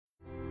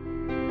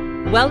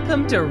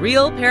Welcome to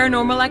Real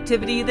Paranormal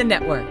Activity, the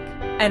network.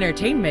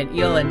 Entertainment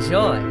you'll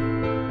enjoy.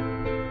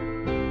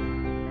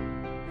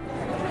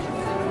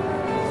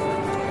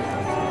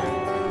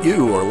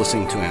 You are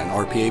listening to an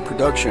RPA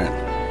production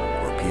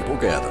where people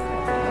gather.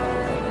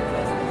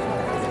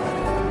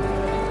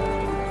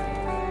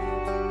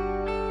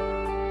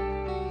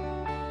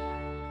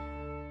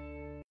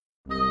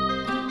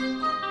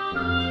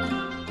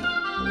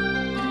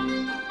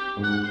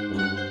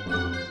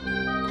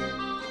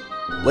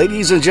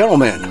 Ladies and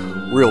gentlemen,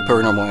 Real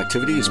Paranormal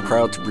Activity is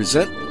proud to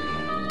present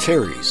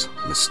Terry's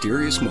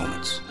Mysterious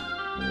Moments.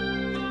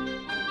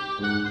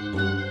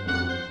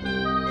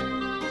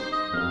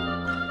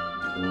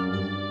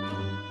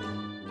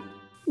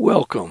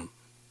 Welcome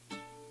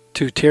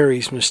to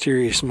Terry's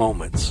Mysterious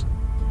Moments,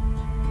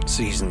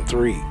 Season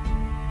 3.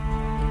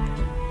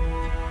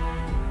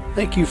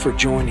 Thank you for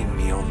joining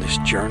me on this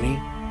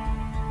journey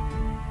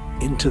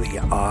into the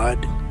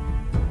odd,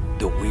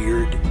 the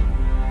weird,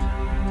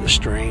 the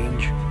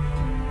strange.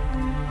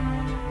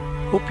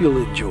 Hope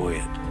you'll enjoy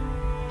it.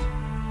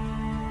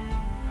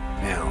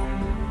 Now,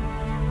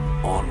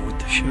 on with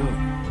the show.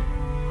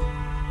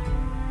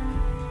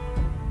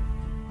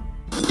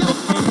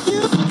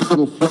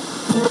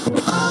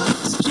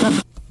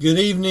 Good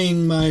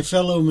evening, my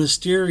fellow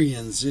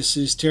Mysterians. This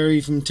is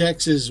Terry from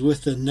Texas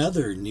with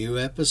another new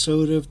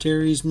episode of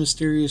Terry's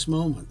Mysterious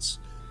Moments.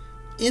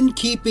 In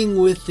keeping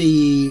with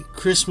the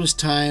Christmas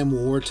time,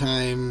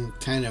 wartime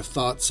kind of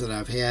thoughts that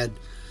I've had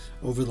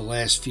over the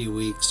last few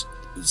weeks,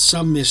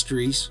 some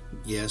mysteries,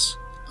 yes,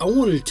 I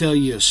wanted to tell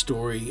you a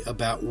story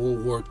about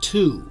World War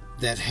II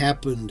that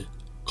happened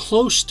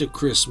close to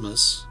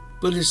Christmas,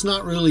 but it's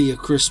not really a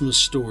Christmas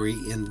story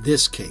in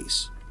this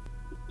case.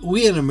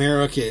 We in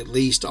America, at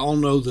least, all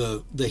know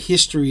the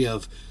history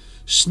of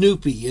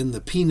Snoopy in the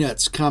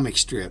Peanuts comic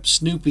strip.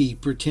 Snoopy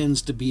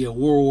pretends to be a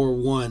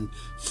World War I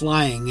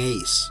flying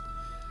ace,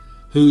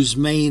 whose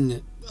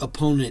main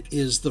opponent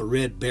is the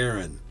Red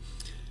Baron.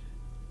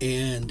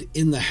 And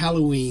in the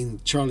Halloween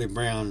Charlie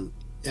Brown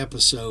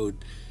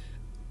episode,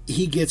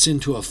 he gets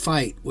into a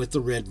fight with the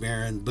Red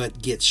Baron,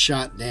 but gets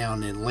shot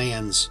down and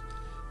lands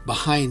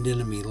behind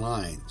enemy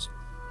lines.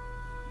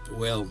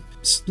 Well,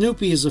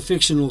 Snoopy is a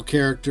fictional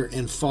character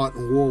and fought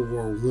in World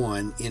War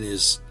I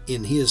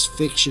in his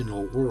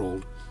fictional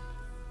world.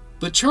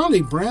 But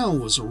Charlie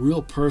Brown was a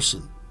real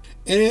person.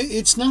 And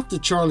it's not the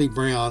Charlie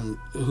Brown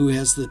who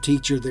has the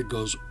teacher that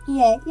goes,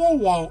 wah, wah,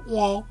 wah,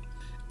 wah.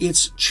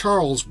 It's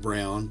Charles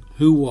Brown,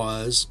 who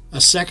was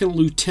a second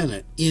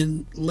lieutenant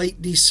in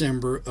late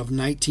December of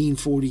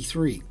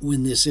 1943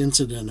 when this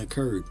incident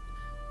occurred.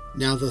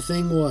 Now, the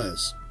thing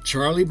was,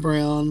 Charlie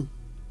Brown,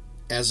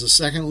 as a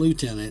second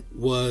lieutenant,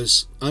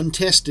 was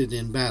untested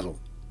in battle.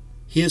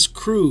 His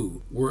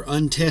crew were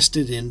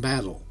untested in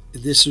battle.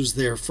 This was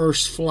their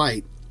first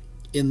flight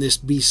in this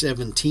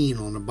B-17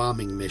 on a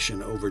bombing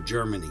mission over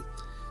Germany.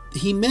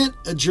 He met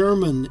a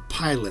German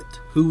pilot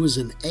who was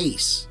an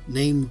ace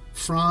named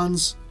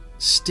Franz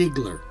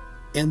Stigler,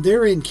 and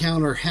their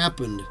encounter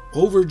happened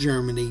over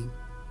Germany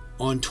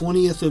on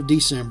 20th of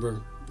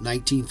December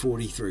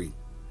 1943.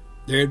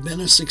 There had been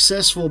a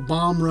successful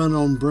bomb run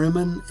on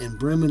Bremen, and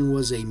Bremen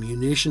was a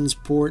munitions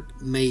port,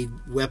 made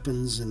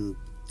weapons and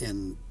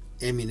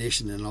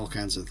ammunition and all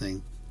kinds of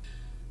things.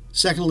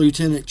 Second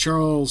Lieutenant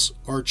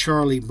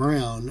Charlie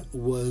Brown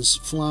was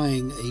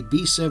flying a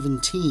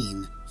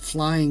B-17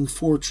 Flying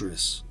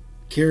Fortress,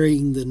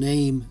 carrying the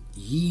name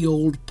Ye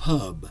Old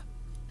Pub.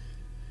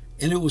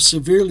 And it was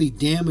severely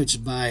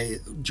damaged by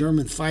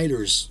German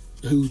fighters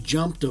who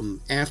jumped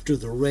them after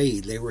the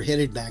raid. They were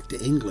headed back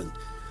to England.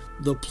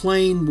 The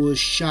plane was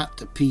shot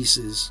to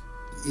pieces.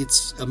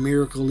 It's a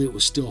miracle it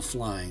was still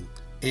flying.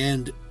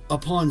 And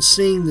upon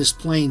seeing this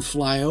plane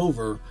fly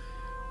over,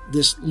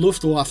 this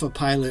Luftwaffe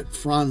pilot,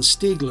 Franz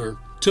Stigler,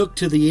 took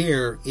to the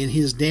air in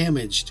his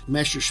damaged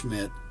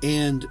Messerschmitt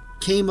and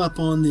came up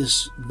on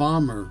this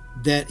bomber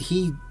that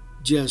he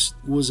just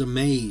was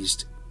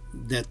amazed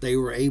that they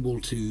were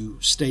able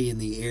to stay in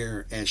the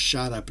air as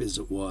shot up as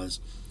it was.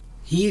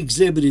 He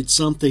exhibited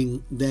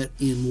something that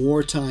in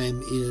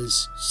wartime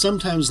is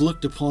sometimes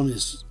looked upon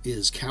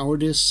as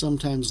cowardice,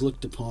 sometimes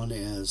looked upon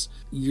as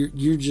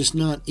you're just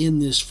not in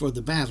this for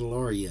the battle,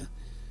 are you?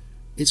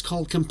 It's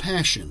called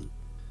compassion.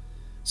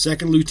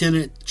 Second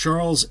Lieutenant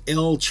Charles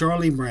L.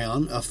 Charlie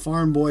Brown, a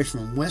farm boy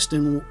from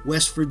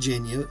West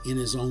Virginia, in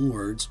his own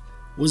words,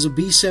 was a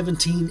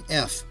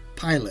B-17F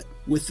pilot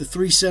with the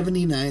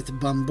 379th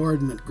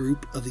Bombardment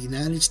Group of the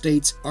United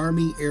States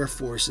Army Air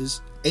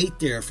Force's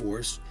 8th Air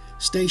Force,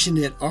 stationed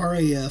at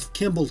RAF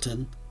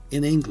Kimballton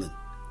in England.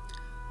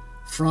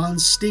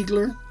 Franz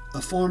Stigler,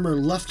 a former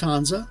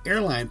Lufthansa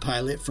airline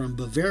pilot from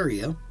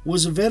Bavaria,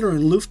 was a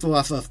veteran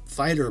Luftwaffe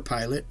fighter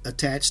pilot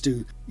attached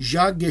to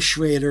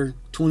Jagdgeschwader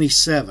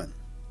 27.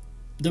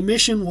 The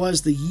mission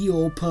was the Ye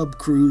Old Pub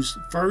crew's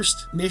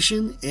first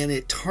mission, and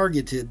it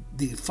targeted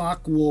the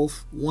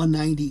Focke-Wulf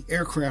 190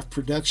 aircraft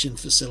production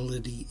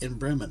facility in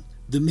Bremen.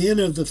 The men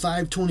of the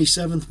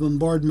 527th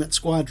Bombardment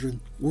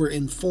Squadron were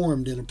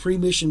informed in a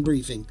pre-mission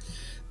briefing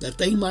that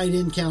they might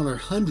encounter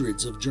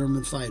hundreds of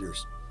German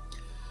fighters.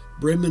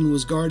 Bremen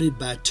was guarded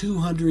by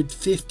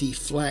 250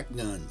 flak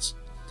guns.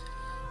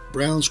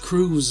 Brown's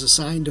crew was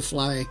assigned to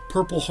fly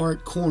Purple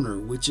Heart Corner,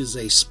 which is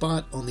a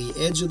spot on the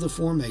edge of the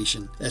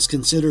formation that's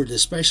considered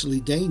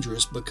especially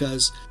dangerous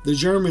because the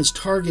Germans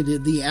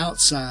targeted the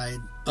outside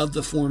of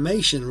the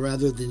formation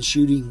rather than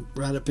shooting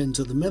right up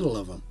into the middle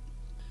of them.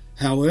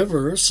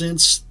 However,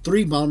 since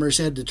 3 bombers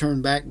had to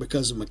turn back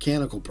because of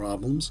mechanical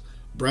problems,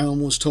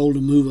 Brown was told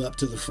to move up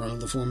to the front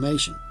of the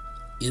formation.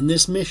 In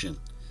this mission,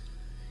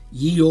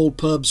 Ye Old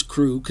Pub's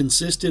crew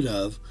consisted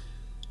of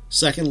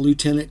 2nd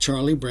Lieutenant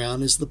Charlie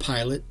Brown as the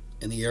pilot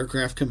and the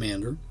aircraft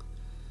commander,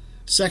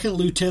 2nd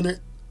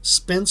Lieutenant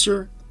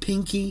Spencer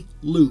Pinky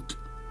Luke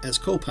as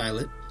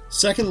co-pilot,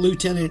 2nd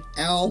Lieutenant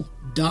Al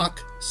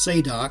Doc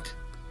Sadoc,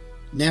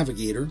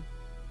 navigator,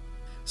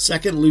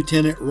 2nd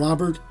Lieutenant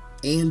Robert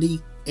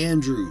Andy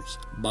Andrews,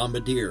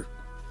 bombardier,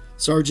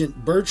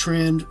 Sergeant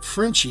Bertrand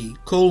Frenchy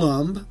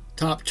Colomb,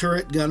 top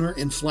turret gunner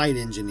and flight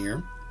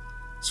engineer,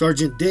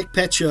 Sergeant Dick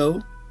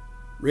Petcho,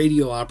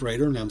 radio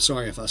operator, and I'm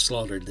sorry if I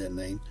slaughtered that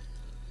name,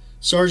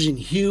 Sergeant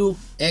Hugh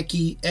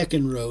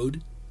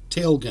Eckenrode,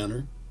 tail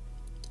gunner,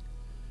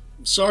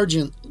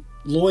 Sergeant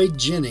Lloyd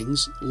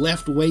Jennings,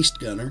 left waist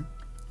gunner,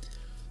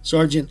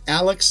 Sergeant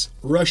Alex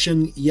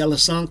Russian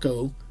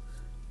Yelisanko,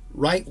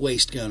 right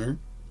waist gunner,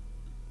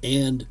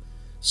 and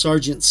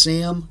Sergeant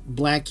Sam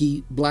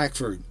Blackie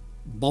Blackford,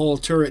 ball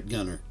turret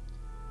gunner.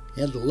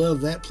 Had to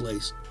love that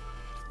place.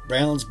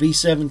 Brown's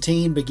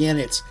B-17 began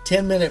its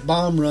 10-minute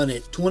bomb run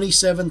at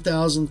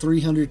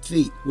 27,300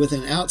 feet with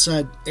an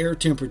outside air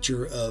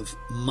temperature of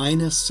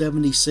minus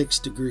 76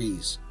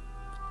 degrees.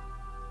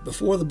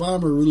 Before the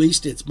bomber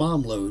released its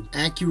bomb load,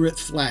 accurate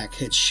flak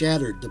had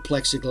shattered the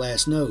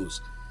plexiglass nose.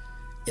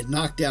 It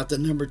knocked out the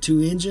number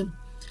 2 engine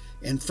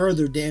and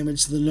further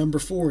damaged the number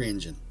 4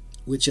 engine,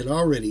 which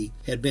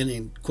had been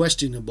in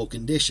questionable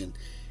condition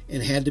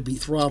and had to be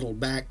throttled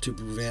back to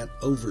prevent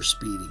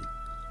overspeeding.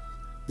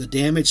 The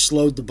damage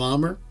slowed the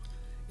bomber,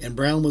 and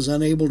Brown was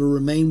unable to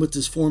remain with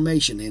his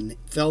formation and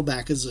fell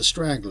back as a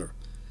straggler,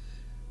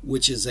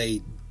 which is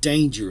a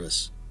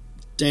dangerous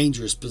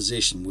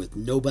position with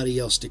nobody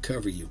else to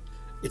cover you.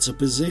 It's a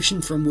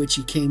position from which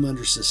he came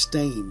under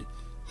sustained,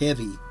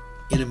 heavy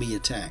enemy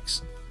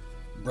attacks.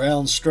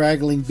 Brown's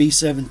straggling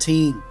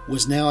B-17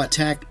 was now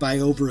attacked by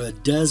over a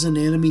dozen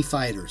enemy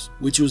fighters,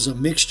 which was a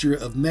mixture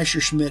of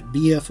Messerschmitt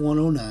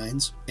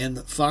Bf-109s and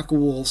the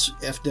Focke-Wulf's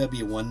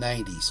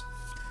FW-190s.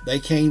 They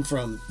came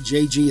from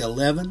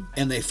JG-11,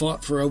 and they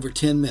fought for over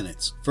 10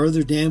 minutes.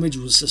 Further damage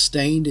was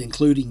sustained,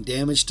 including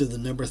damage to the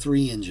number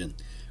 3 engine,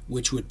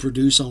 which would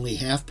produce only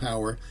half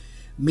power,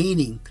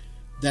 meaning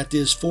that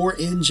this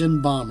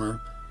 4-engine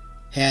bomber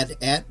had,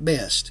 at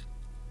best,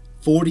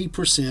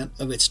 40%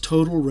 of its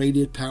total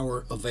rated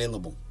power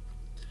available.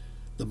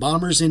 The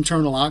bomber's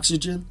internal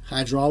oxygen,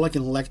 hydraulic,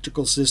 and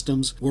electrical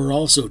systems were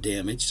also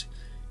damaged,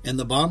 and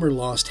the bomber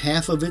lost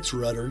half of its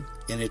rudder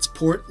and its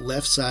port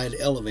left side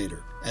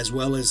elevator, as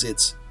well as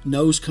its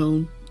nose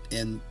cone,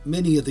 and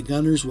many of the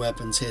gunner's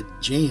weapons had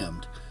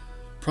jammed,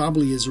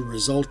 probably as a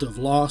result of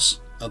loss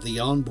of the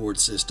onboard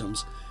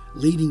systems,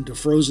 leading to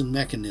frozen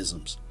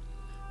mechanisms.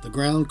 The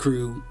ground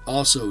crew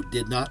also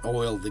did not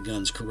oil the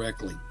guns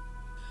correctly.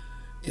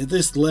 And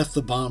this left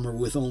the bomber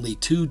with only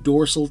 2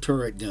 dorsal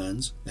turret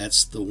guns,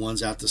 that's the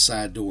ones out the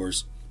side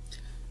doors,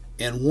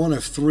 and 1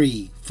 of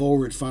 3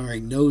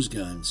 forward-firing nose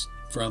guns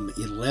from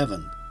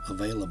 11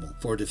 available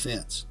for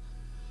defense.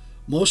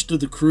 Most of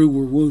the crew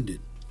were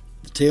wounded.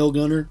 The tail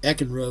gunner,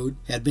 Eckenrode,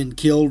 had been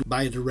killed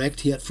by a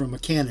direct hit from a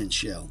cannon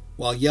shell,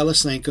 while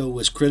Yelisanko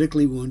was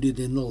critically wounded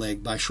in the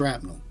leg by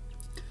shrapnel.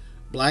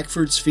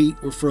 Blackford's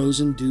feet were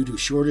frozen due to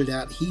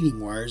shorted-out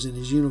heating wires in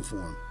his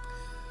uniform.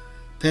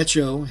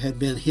 Petcho had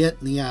been hit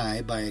in the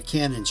eye by a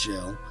cannon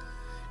shell,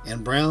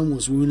 and Brown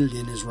was wounded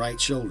in his right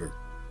shoulder.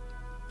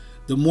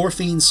 The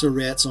morphine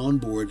syrettes on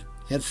board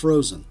had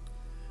frozen,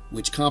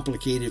 which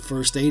complicated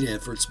first aid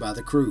efforts by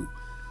the crew,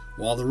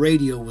 while the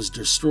radio was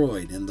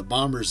destroyed and the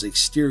bomber's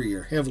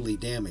exterior heavily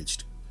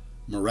damaged.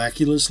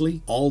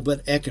 Miraculously, all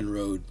but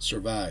Eckenrode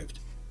survived.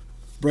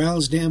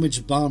 Brown's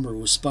damaged bomber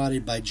was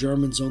spotted by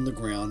Germans on the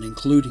ground,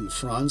 including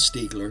Franz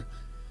Stiegler,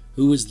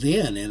 who was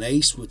then an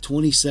ace with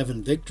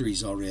 27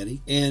 victories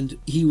already, and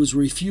he was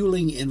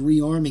refueling and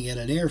rearming at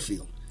an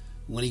airfield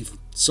when he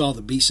saw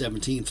the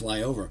B-17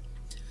 fly over.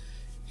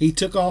 He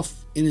took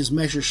off in his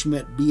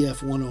Messerschmitt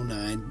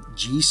Bf-109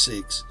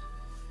 G6,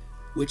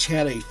 which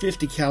had a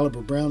 50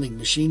 caliber Browning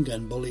machine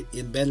gun bullet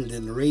embedded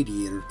in the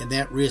radiator, and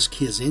that risked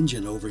his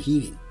engine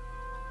overheating.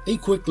 He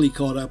quickly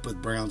caught up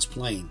with Brown's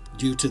plane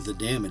due to the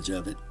damage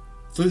of it.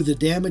 Through the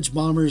damaged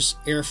bomber's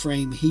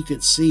airframe, he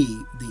could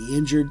see the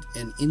injured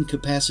and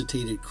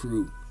incapacitated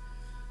crew.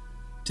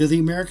 To the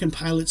American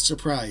pilot's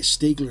surprise,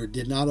 Stiegler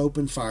did not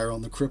open fire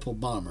on the crippled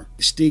bomber.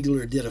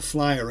 Stiegler did a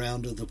fly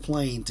around of the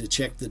plane to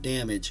check the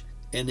damage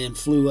and then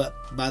flew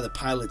up by the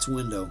pilot's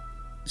window.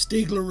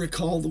 Stiegler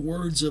recalled the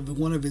words of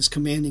one of his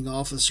commanding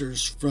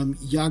officers from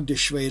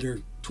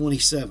Jagdgeschwader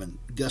 27,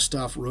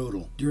 Gustav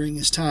Rodel, during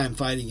his time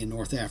fighting in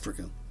North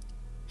Africa.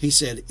 He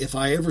said, "If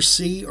I ever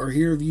see or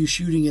hear of you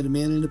shooting at a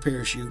man in a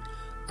parachute,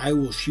 I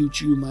will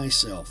shoot you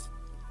myself.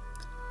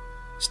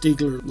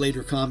 Stigler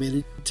later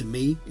commented, to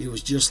me, it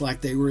was just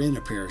like they were in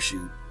a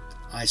parachute.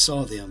 I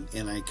saw them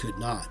and I could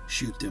not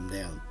shoot them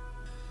down.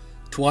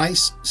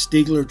 Twice,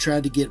 Stigler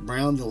tried to get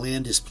Brown to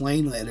land his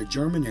plane at a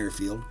German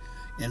airfield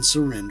and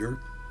surrender,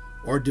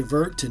 or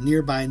divert to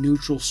nearby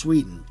neutral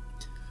Sweden,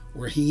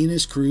 where he and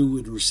his crew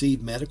would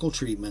receive medical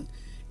treatment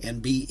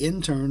and be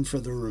interned for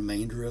the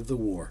remainder of the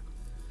war.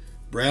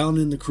 Brown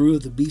and the crew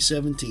of the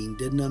B-17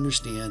 didn't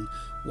understand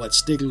what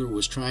Stigler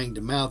was trying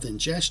to mouth and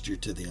gesture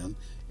to them,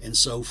 and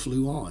so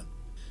flew on.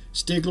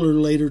 Stigler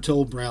later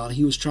told Brown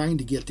he was trying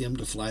to get them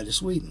to fly to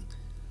Sweden.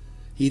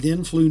 He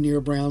then flew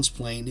near Brown's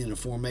plane in a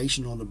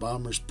formation on the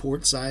bomber's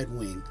port side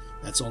wing,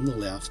 that's on the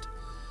left,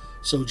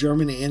 so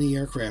German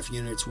anti-aircraft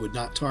units would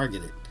not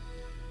target it.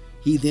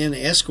 He then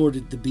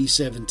escorted the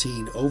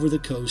B-17 over the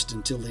coast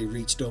until they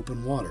reached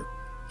open water.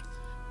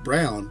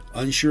 Brown,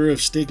 unsure of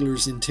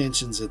Stigler's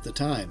intentions at the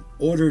time,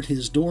 ordered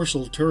his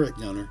dorsal turret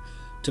gunner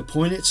to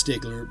point at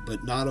Stigler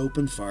but not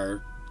open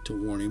fire to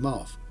warn him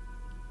off.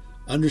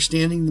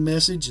 Understanding the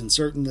message and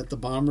certain that the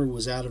bomber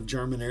was out of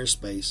German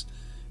airspace,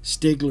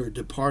 Stigler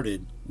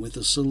departed with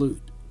a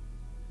salute.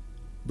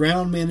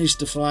 Brown managed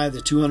to fly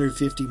the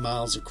 250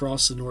 miles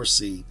across the North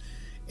Sea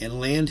and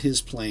land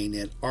his plane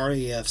at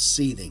RAF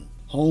Seething,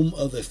 home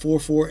of the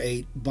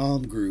 448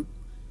 bomb group,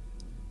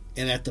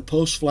 and at the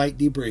post-flight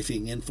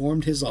debriefing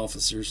informed his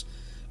officers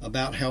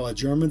about how a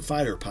German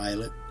fighter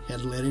pilot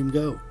had let him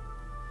go.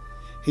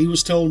 He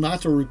was told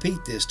not to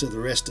repeat this to the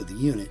rest of the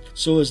unit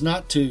so as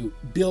not to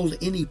build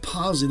any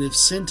positive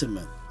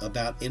sentiment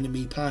about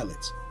enemy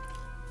pilots.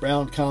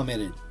 Brown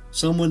commented,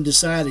 "Someone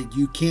decided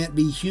you can't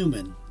be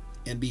human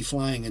and be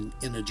flying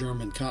in a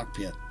German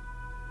cockpit."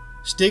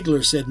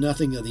 Stigler said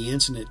nothing of the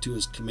incident to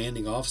his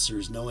commanding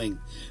officers, knowing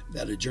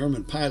that a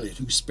German pilot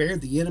who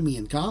spared the enemy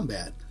in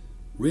combat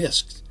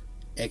risked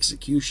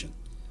execution.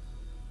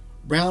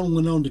 Brown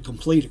went on to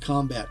complete a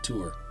combat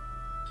tour.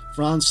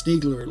 Franz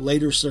Stigler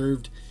later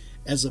served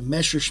as a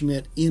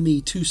Messerschmitt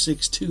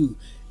Me-262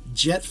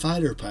 jet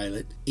fighter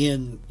pilot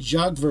in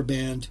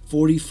Jagdverband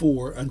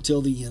 44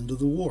 until the end of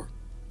the war.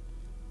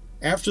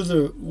 After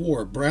the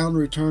war, Brown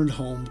returned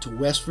home to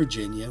West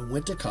Virginia and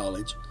went to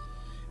college,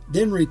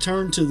 then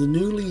returned to the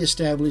newly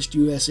established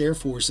U.S. Air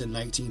Force in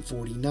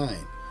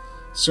 1949,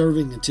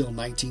 serving until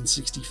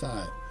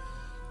 1965.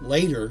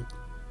 Later,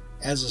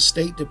 as a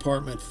State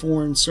Department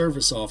Foreign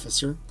Service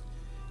officer,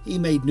 he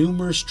made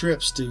numerous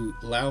trips to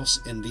Laos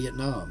and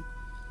Vietnam.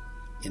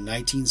 In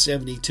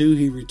 1972,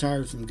 he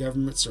retired from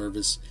government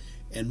service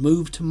and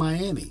moved to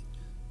Miami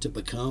to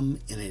become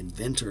an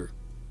inventor.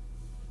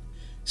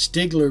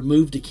 Stigler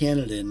moved to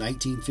Canada in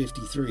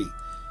 1953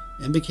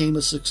 and became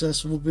a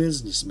successful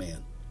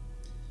businessman.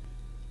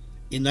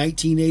 In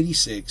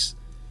 1986,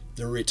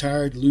 the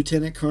retired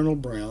Lieutenant Colonel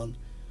Brown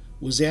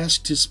was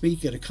asked to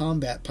speak at a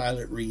combat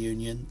pilot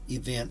reunion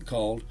event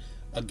called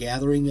A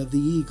Gathering of the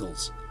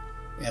Eagles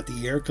at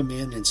the Air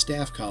Command and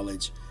Staff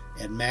College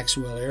at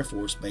Maxwell Air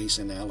Force Base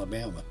in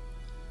Alabama.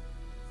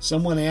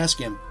 Someone asked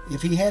him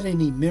if he had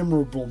any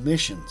memorable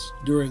missions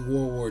during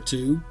World War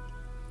II.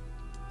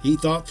 He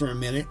thought for a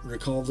minute and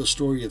recalled the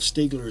story of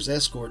Stigler's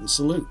escort and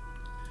salute.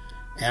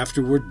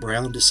 Afterward,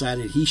 Brown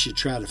decided he should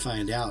try to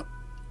find out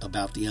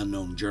about the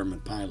unknown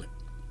German pilot.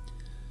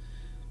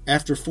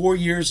 After 4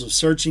 years of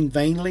searching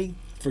vainly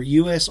for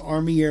U.S.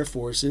 Army Air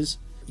Forces,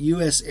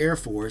 U.S. Air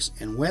Force,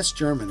 and West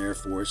German Air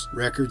Force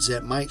records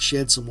that might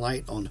shed some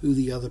light on who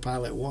the other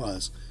pilot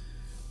was,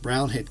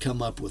 Brown had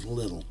come up with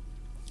little.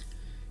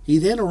 He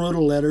then wrote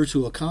a letter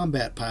to a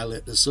Combat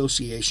Pilot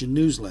Association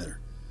newsletter.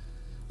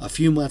 A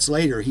few months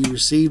later, he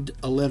received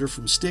a letter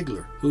from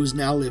Stigler, who is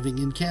now living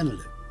in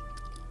Canada.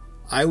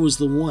 "I was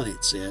the one,"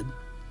 it said.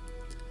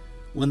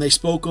 When they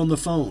spoke on the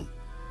phone,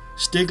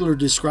 Stigler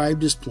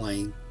described his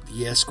plane,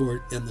 the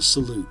escort, and the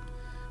salute,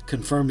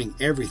 confirming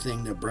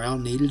everything that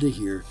Brown needed to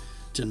hear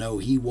to know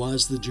he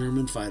was the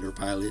German fighter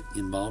pilot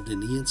involved in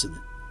the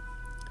incident.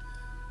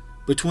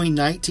 Between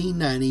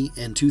 1990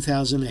 and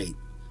 2008,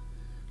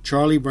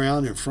 Charlie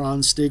Brown and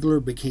Franz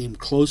Stigler became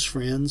close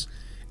friends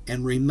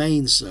and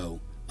remained so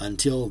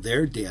until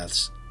their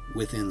deaths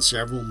within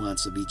several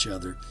months of each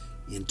other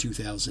in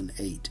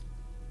 2008.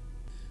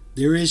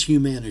 There is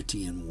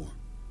humanity in war,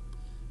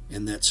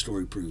 and that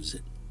story proves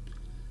it.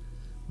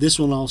 This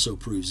one also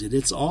proves it.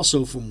 It's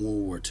also from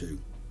World War II.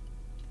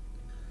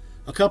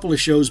 A couple of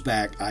shows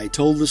back, I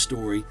told the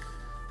story,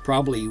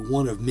 probably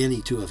one of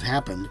many to have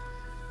happened,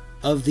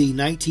 of the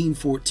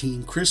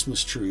 1914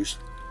 Christmas truce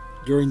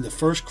during the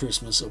first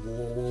Christmas of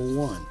World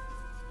War I.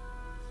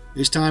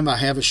 This time I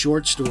have a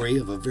short story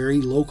of a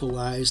very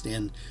localized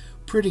and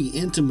pretty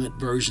intimate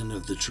version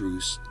of the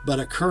truce, but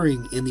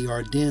occurring in the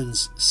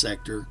Ardennes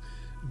sector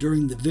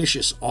during the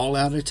vicious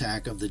all-out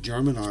attack of the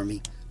German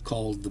army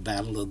called the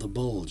Battle of the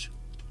Bulge.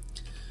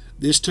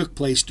 This took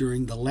place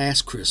during the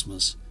last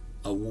Christmas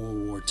of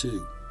World War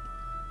II.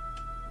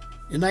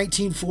 In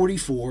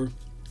 1944,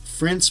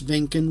 Fritz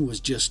Winken was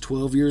just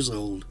 12 years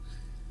old,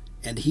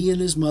 and he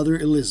and his mother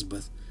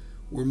Elizabeth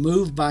were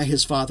moved by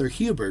his father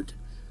Hubert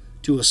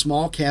to a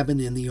small cabin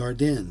in the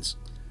Ardennes,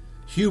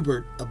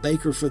 Hubert, a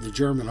baker for the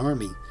German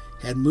army,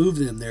 had moved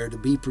them there to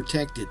be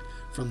protected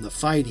from the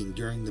fighting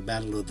during the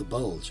Battle of the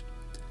Bulge.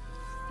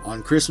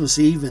 On Christmas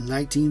Eve in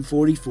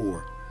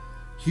 1944,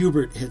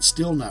 Hubert had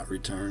still not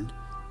returned,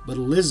 but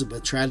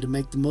Elizabeth tried to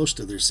make the most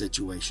of their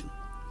situation.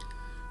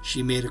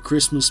 She made a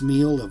Christmas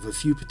meal of a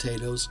few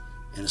potatoes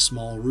and a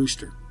small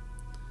rooster.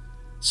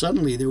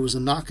 Suddenly there was a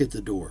knock at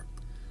the door.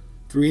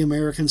 3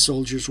 American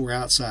soldiers were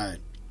outside.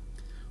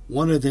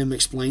 One of them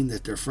explained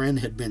that their friend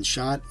had been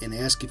shot and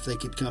asked if they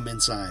could come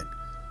inside.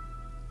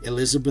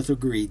 Elizabeth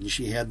agreed, and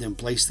she had them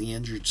place the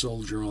injured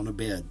soldier on a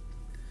bed.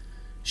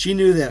 She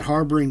knew that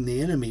harboring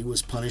the enemy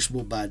was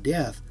punishable by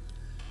death,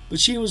 but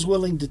she was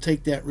willing to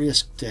take that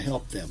risk to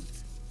help them.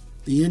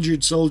 The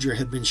injured soldier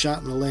had been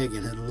shot in the leg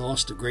and had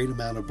lost a great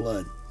amount of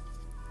blood.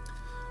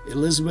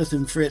 Elizabeth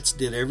and Fritz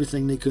did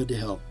everything they could to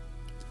help.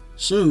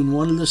 Soon,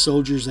 one of the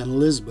soldiers and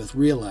Elizabeth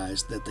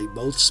realized that they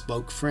both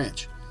spoke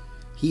French.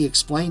 He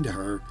explained to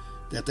her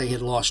that they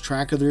had lost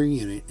track of their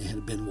unit and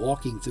had been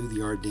walking through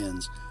the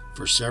Ardennes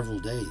for several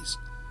days.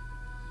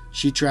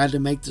 She tried to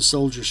make the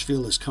soldiers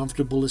feel as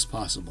comfortable as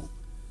possible.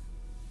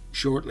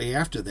 Shortly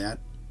after that,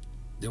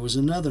 there was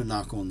another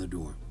knock on the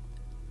door.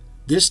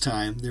 This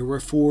time, there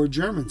were 4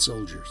 German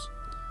soldiers.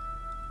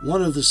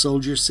 One of the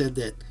soldiers said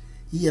that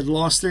he had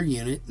lost their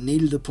unit and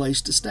needed a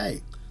place to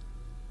stay.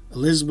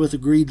 Elizabeth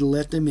agreed to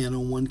let them in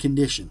on one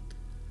condition.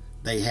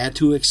 They had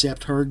to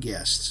accept her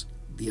guests,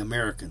 the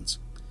Americans,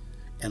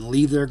 and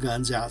leave their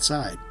guns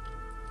outside.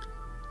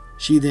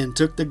 She then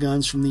took the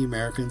guns from the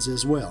Americans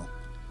as well.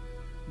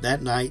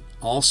 That night,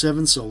 all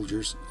 7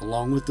 soldiers,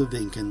 along with the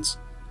Winkens,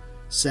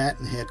 sat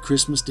and had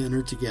Christmas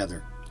dinner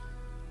together.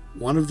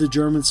 One of the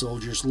German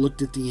soldiers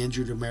looked at the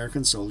injured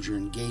American soldier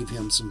and gave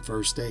him some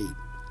first aid.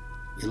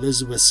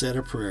 Elizabeth said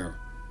a prayer,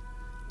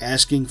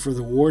 asking for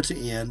the war to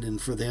end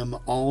and for them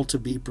all to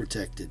be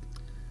protected.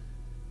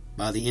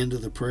 By the end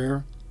of the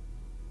prayer,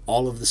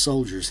 all of the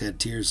soldiers had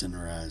tears in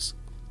their eyes.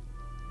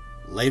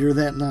 Later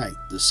that night,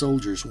 the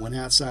soldiers went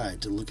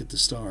outside to look at the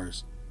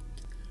stars.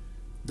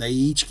 They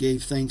each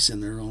gave thanks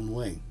in their own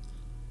way.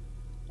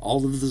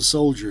 All of the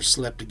soldiers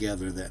slept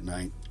together that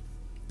night.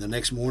 The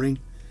next morning,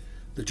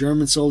 the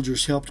German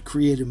soldiers helped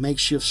create a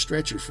makeshift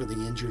stretcher for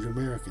the injured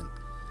American.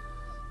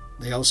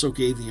 They also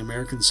gave the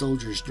American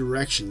soldiers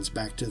directions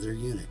back to their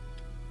unit.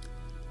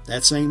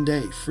 That same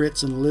day,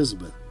 Fritz and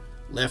Elizabeth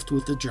left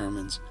with the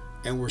Germans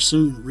and were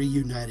soon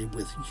reunited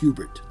with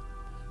Hubert.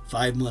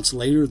 5 months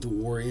later, the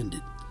war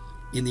ended.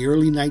 In the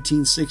early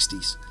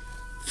 1960s,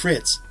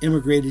 Fritz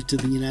immigrated to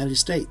the United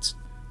States.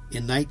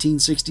 In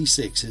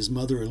 1966, his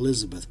mother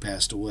Elizabeth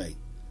passed away.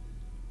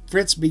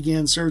 Fritz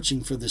began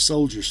searching for the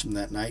soldiers from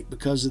that night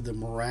because of the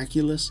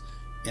miraculous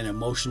and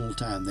emotional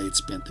time they had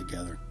spent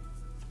together.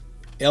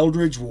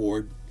 Eldridge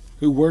Ward,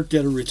 who worked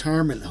at a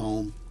retirement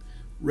home,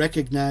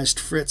 recognized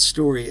Fritz's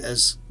story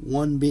as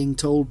one being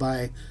told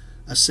by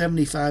a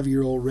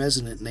 75-year-old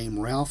resident named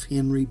Ralph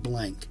Henry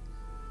Blank.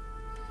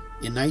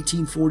 In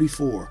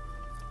 1944,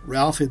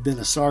 Ralph had been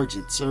a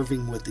sergeant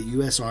serving with the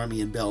U.S.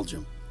 Army in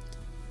Belgium.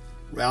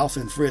 Ralph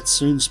and Fritz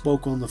soon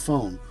spoke on the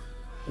phone,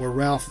 where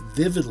Ralph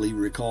vividly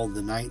recalled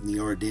the night in the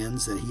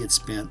Ardennes that he had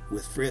spent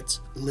with Fritz,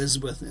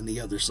 Elizabeth, and the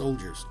other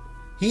soldiers.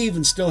 He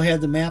even still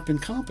had the map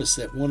and compass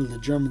that one of the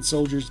German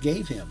soldiers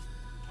gave him.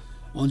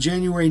 On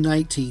January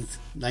 19,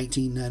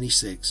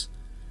 1996,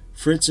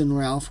 Fritz and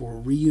Ralph were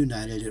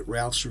reunited at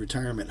Ralph's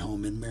retirement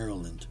home in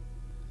Maryland.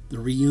 The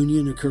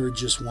reunion occurred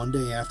just one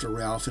day after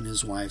Ralph and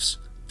his wife's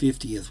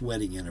 50th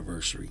wedding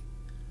anniversary.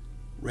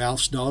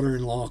 Ralph's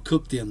daughter-in-law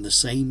cooked them the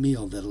same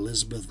meal that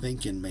Elizabeth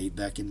Winken made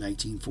back in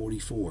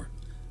 1944,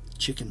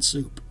 chicken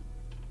soup.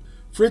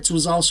 Fritz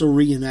was also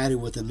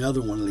reunited with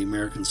another one of the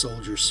American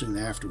soldiers soon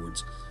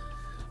afterwards.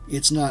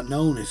 It's not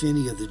known if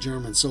any of the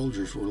German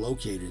soldiers were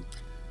located.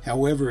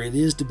 However, it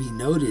is to be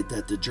noted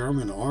that the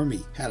German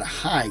army had a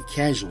high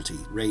casualty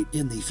rate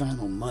in the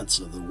final months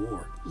of the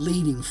war,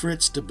 leading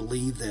Fritz to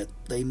believe that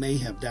they may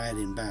have died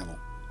in battle.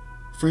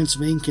 Fritz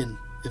Winken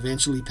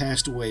eventually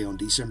passed away on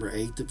December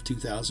 8th of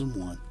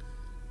 2001,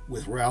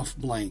 with Ralph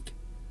Blank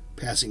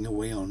passing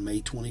away on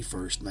May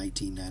 21st,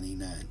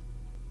 1999.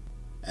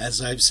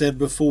 As I've said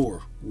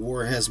before,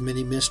 war has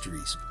many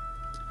mysteries.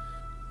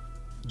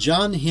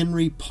 John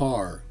Henry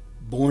Parr,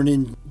 born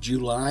in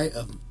July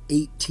of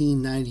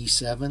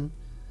 1897,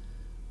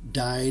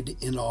 died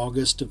in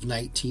August of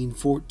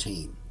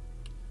 1914.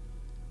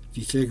 If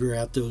you figure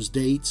out those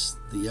dates,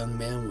 the young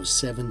man was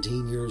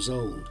 17 years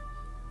old.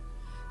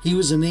 He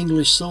was an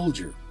English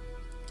soldier.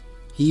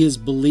 He is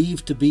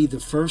believed to be the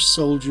first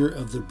soldier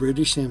of the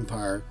British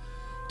Empire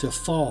to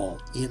fall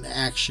in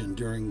action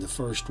during the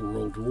First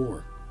World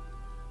War.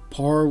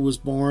 Parr was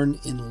born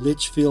in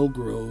Litchfield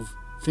Grove,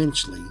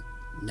 Finchley,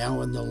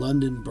 now in the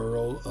London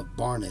borough of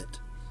Barnet,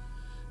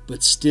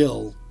 but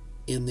still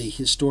in the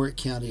historic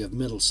county of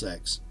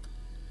Middlesex.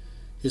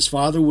 His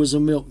father was a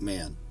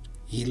milkman.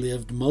 He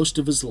lived most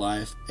of his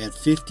life at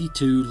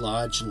 52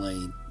 Lodge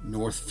Lane,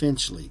 North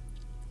Finchley,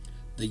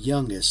 the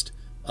youngest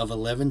of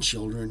 11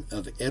 children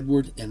of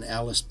Edward and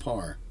Alice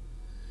Parr.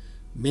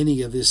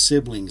 Many of his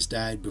siblings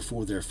died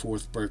before their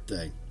 4th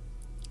birthday.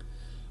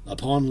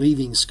 Upon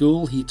leaving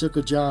school, he took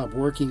a job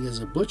working as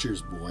a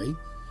butcher's boy,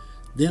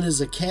 then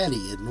as a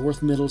caddy at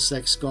North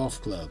Middlesex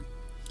Golf Club.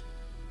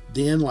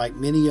 Then, like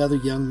many other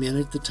young men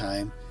at the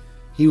time,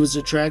 he was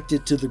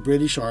attracted to the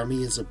British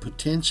Army as a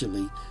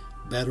potentially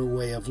better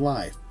way of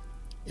life,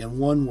 and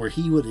one where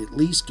he would at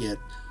least get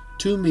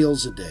 2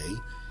 meals a day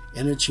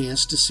and a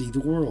chance to see the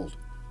world.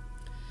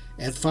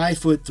 At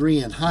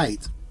 5'3" in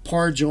height,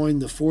 Parr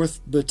joined the 4th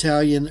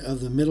Battalion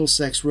of the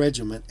Middlesex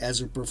Regiment as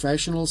a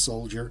professional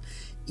soldier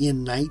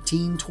in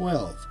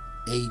 1912,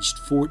 aged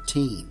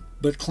 14,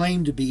 but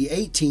claimed to be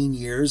 18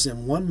 years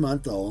and 1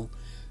 month old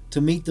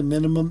to meet the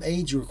minimum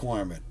age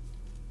requirement.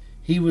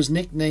 He was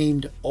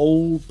nicknamed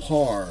Old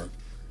Parr,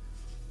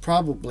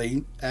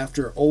 probably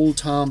after Old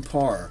Tom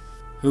Parr,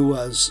 who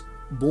was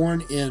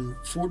born in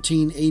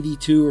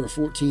 1482 or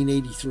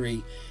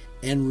 1483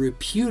 and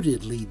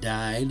reputedly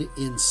died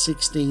in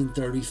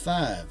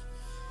 1635.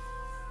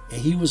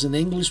 And he was an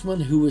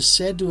Englishman who was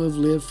said to have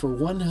lived for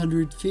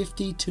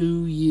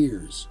 152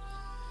 years.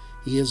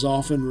 He is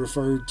often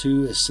referred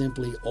to as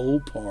simply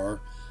Old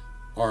Parr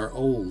or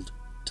Old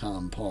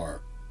Tom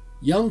Parr.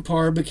 Young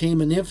Parr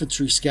became an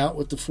infantry scout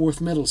with the 4th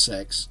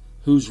Middlesex,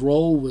 whose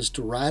role was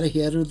to ride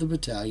ahead of the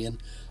battalion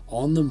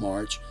on the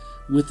march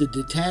with a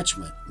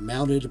detachment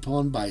mounted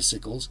upon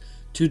bicycles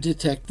to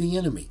detect the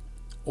enemy,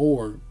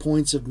 or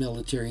points of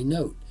military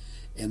note,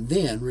 and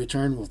then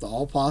return with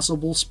all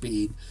possible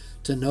speed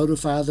to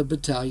notify the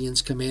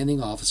battalion's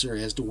commanding officer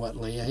as to what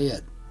lay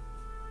ahead.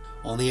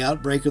 On the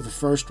outbreak of the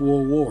First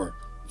World War,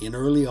 in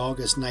early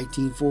August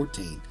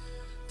 1914,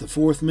 the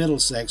 4th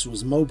Middlesex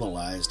was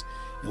mobilized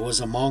and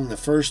was among the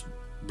first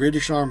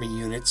British Army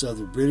units of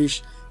the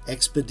British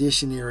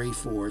Expeditionary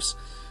Force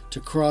to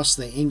cross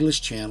the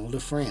English Channel to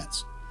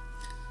France.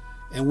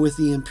 And with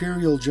the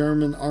Imperial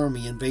German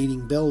Army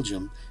invading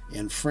Belgium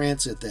and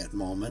France at that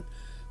moment,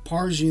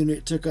 Parr's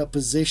unit took up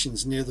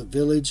positions near the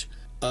village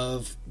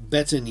of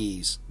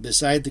Bettines,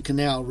 beside the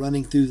canal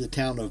running through the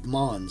town of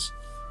Mons,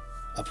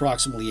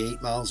 approximately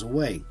 8 miles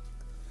away.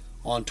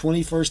 On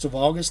 21st of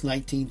August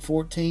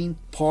 1914,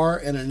 Parr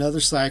and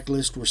another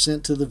cyclist were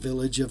sent to the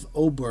village of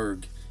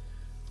Oberg,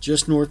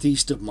 just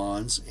northeast of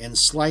Mons and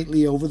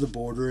slightly over the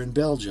border in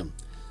Belgium,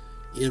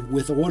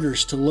 with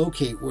orders to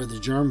locate where the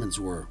Germans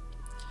were.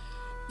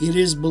 It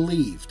is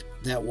believed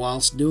that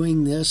whilst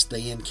doing this,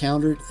 they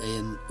encountered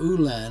an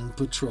Ulan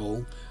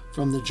patrol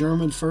from the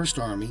German First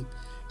Army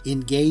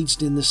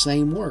engaged in the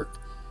same work,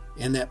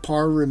 and that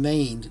Parr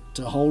remained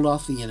to hold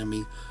off the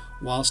enemy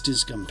whilst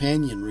his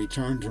companion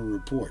returned to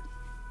report.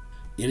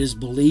 It is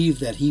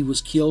believed that he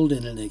was killed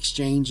in an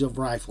exchange of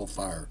rifle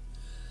fire.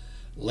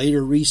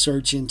 Later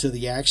research into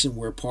the action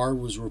where Parr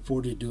was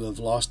reported to have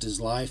lost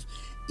his life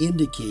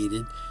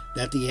indicated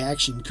that the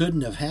action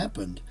couldn't have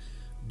happened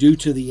due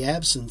to the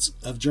absence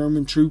of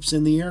German troops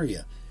in the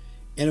area,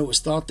 and it was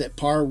thought that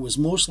Parr was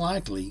most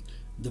likely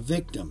the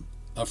victim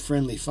of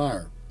friendly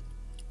fire,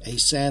 a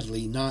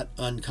sadly not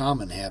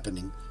uncommon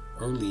happening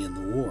early in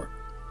the war.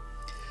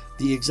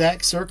 The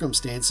exact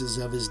circumstances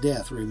of his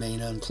death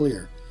remain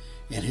unclear,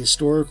 and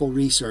historical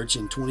research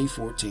in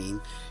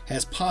 2014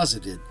 has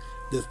posited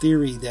the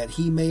theory that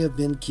he may have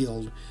been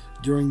killed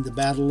during the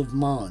Battle of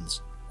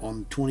Mons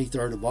on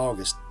 23rd of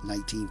August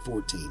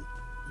 1914.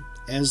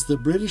 As the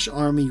British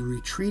Army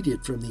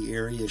retreated from the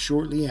area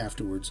shortly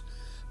afterwards,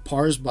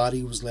 Parr's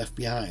body was left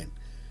behind,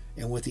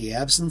 and with the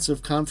absence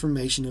of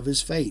confirmation of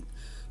his fate,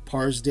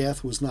 Parr's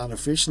death was not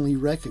officially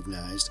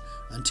recognized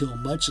until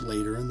much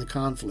later in the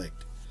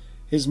conflict.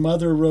 His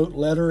mother wrote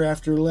letter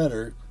after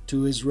letter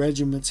to his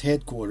regiment's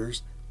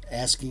headquarters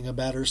asking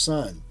about her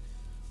son,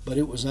 but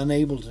it was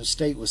unable to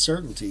state with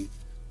certainty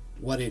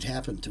what had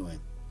happened to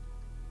him.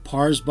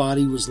 Parr's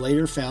body was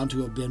later found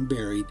to have been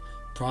buried,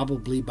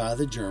 probably by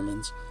the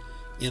Germans,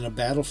 in a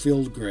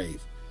battlefield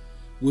grave,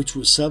 which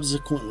was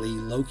subsequently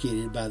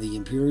located by the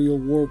Imperial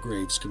War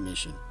Graves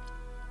Commission.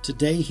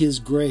 Today his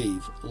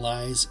grave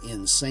lies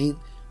in St.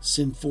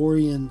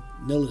 Symphorien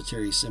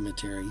Military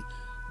Cemetery,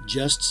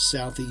 just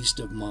southeast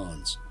of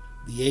Mons.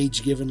 The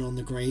age given on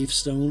the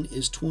gravestone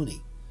is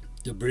 20.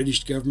 The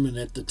British government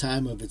at the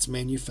time of its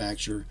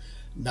manufacture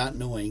not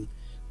knowing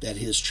that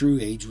his true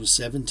age was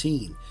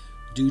 17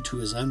 due to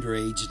his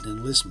underage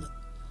enlistment.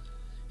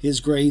 His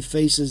grave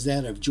faces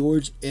that of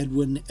George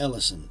Edwin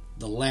Ellison,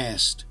 the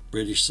last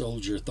British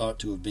soldier thought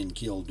to have been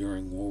killed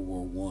during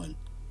World War I.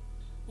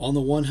 On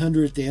the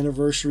 100th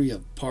anniversary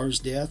of Parr's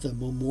death, a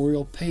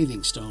memorial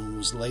paving stone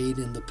was laid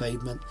in the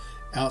pavement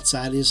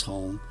outside his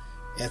home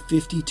at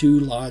 52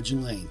 Lodge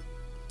Lane.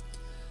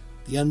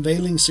 The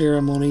unveiling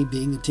ceremony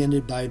being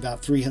attended by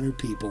about 300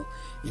 people,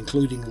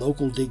 including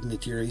local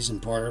dignitaries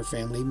and Parr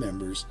family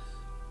members,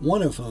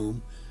 one of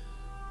whom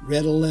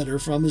read a letter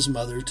from his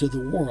mother to the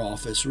War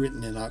Office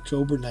written in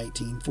October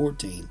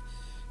 1914,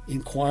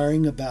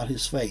 inquiring about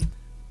his fate.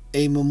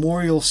 A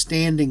memorial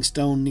standing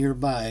stone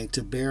nearby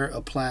to bear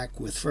a plaque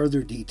with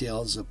further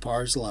details of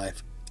Parr's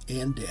life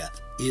and death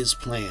is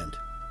planned.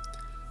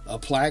 A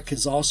plaque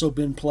has also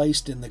been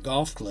placed in the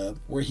golf club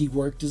where he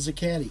worked as a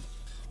caddy.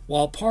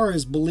 While Parr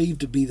is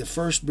believed to be the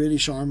first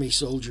British Army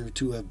soldier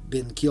to have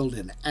been killed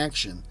in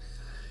action,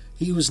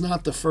 he was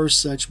not the first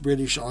such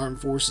British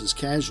Armed Forces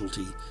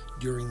casualty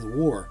during the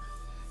war,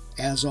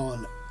 as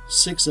on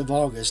 6th of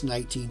August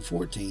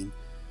 1914,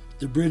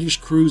 the British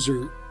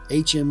cruiser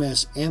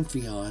HMS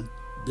Amphion,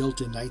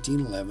 built in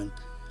 1911,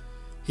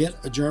 hit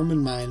a German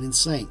mine and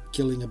sank,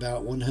 killing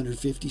about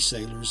 150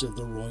 sailors of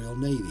the Royal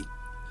Navy.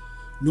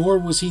 Nor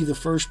was he the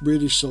first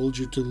British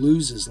soldier to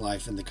lose his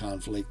life in the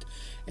conflict,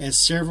 as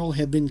several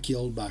had been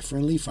killed by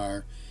friendly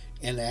fire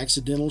and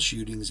accidental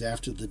shootings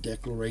after the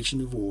declaration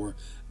of war,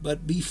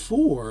 but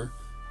before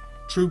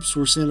troops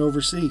were sent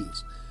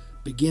overseas,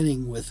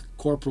 beginning with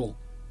Corporal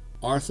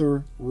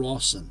Arthur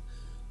Rawson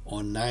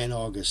on 9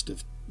 August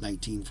of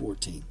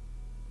 1914.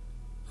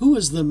 Who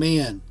is the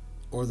man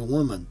or the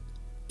woman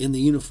in the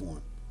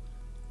uniform?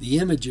 The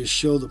images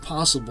show the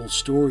possible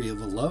story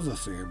of a love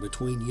affair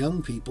between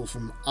young people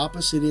from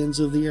opposite ends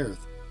of the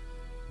earth,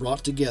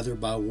 brought together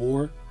by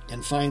war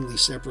and finally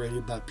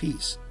separated by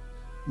peace.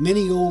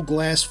 Many old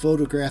glass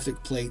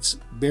photographic plates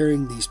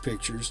bearing these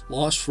pictures,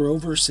 lost for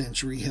over a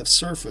century, have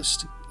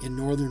surfaced in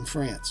northern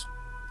France.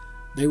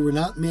 They were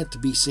not meant to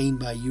be seen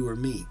by you or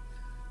me.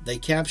 They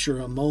capture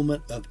a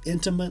moment of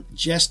intimate,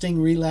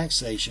 jesting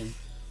relaxation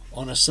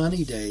on a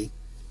sunny day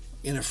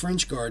in a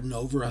French garden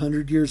over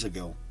 100 years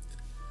ago,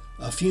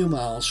 a few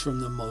miles from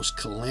the most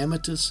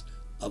calamitous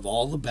of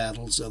all the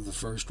battles of the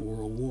First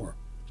World War.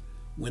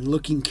 When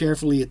looking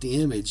carefully at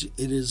the image,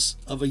 it is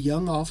of a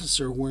young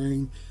officer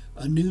wearing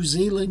a New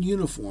Zealand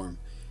uniform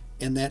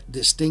and that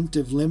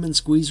distinctive lemon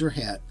squeezer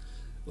hat,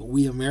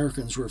 we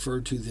Americans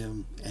refer to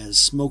them as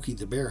Smokey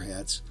the Bear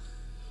hats,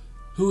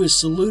 who is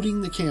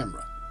saluting the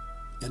camera,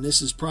 and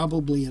this is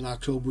probably in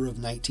October of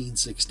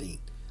 1916.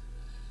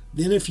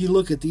 Then if you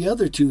look at the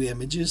other two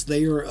images,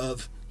 they are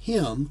of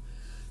him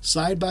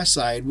side by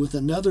side with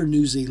another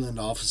New Zealand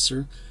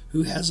officer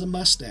who has a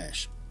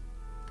mustache.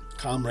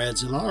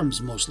 Comrades in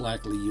arms, most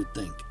likely, you'd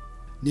think.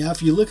 Now,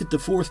 if you look at the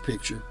fourth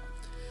picture,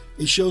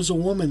 it shows a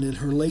woman in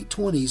her late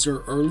 20s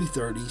or early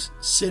 30s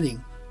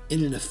sitting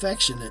in an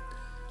affectionate,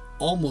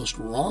 almost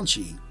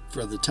raunchy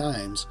for the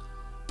times,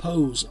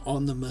 pose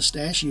on the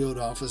mustachioed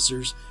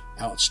officer's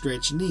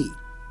outstretched knee.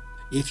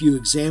 If you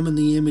examine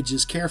the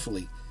images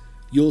carefully,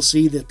 you'll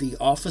see that the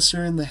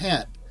officer in the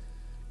hat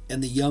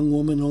and the young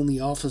woman on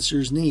the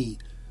officer's knee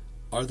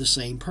are the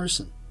same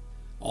person.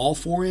 All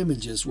four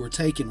images were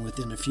taken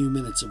within a few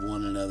minutes of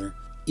one another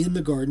in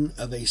the garden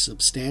of a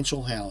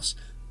substantial house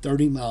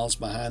 30 miles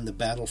behind the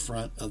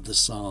battlefront of the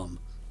Somme.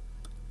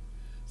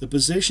 The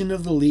position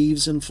of the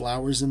leaves and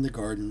flowers in the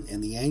garden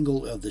and the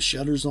angle of the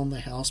shutters on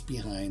the house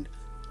behind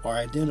are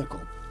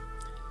identical.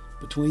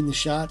 Between the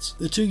shots,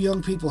 the two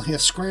young people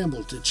have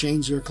scrambled to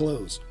change their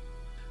clothes.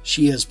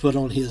 She has put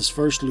on his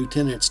first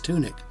lieutenant's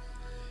tunic,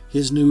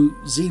 his New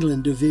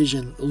Zealand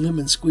Division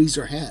lemon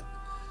squeezer hat,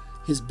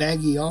 his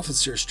baggy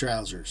officer's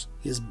trousers,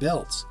 his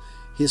belts,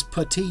 his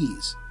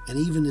puttees, and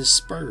even his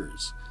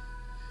spurs.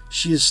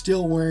 She is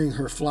still wearing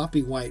her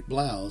floppy white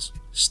blouse,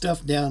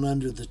 stuffed down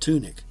under the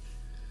tunic.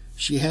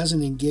 She has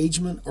an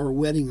engagement or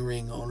wedding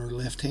ring on her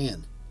left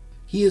hand.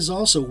 He is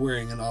also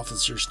wearing an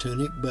officer's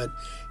tunic, but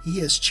he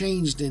has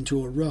changed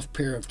into a rough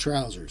pair of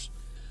trousers.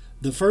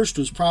 The first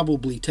was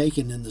probably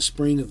taken in the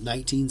spring of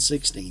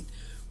 1916,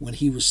 when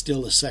he was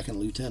still a second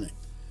lieutenant.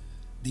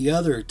 The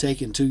other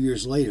taken 2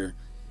 years later,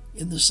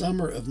 in the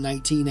summer of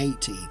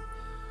 1918,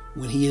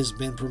 when he has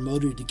been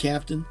promoted to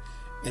captain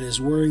and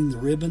is wearing the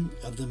ribbon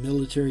of the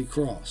Military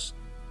Cross.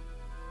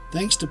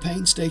 Thanks to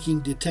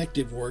painstaking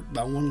detective work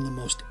by one of the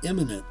most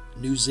eminent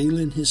New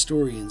Zealand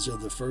historians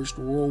of the First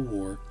World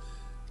War,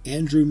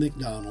 Andrew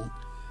MacDonald,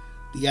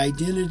 the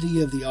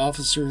identity of the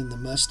officer in the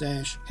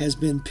mustache has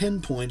been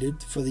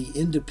pinpointed for the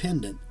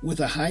Independent with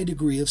a high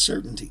degree of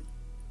certainty.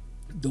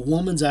 The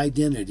woman's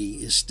identity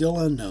is still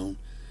unknown,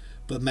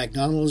 but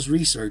MacDonald's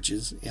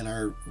researches and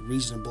our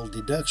reasonable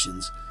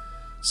deductions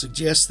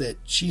suggest that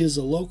she is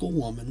a local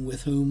woman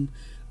with whom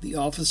the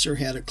officer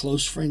had a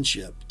close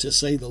friendship, to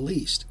say the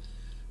least,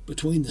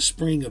 between the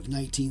spring of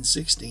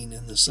 1916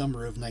 and the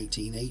summer of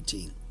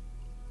 1918.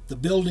 The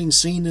building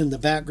seen in the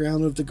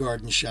background of the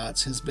garden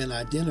shots has been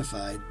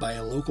identified by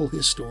a local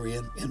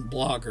historian and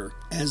blogger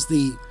as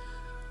the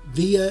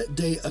Via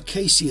de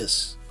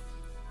Acacias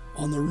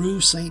on the Rue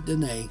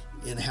Saint-Denis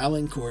in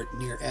Howling Court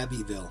near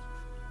Abbeville.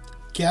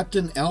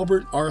 Captain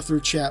Albert Arthur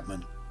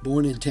Chapman,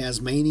 born in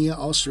Tasmania,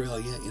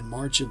 Australia in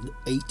March of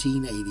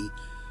 1880,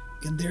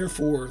 and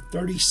therefore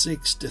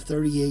 36 to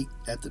 38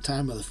 at the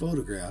time of the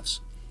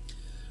photographs,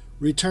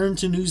 returned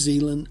to New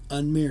Zealand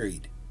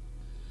unmarried.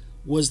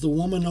 Was the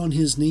woman on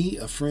his knee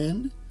a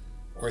friend,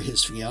 or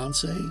his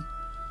fiancée,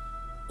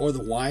 or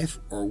the wife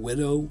or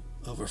widow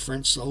of a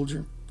French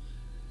soldier?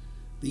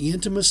 The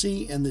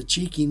intimacy and the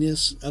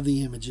cheekiness of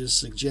the images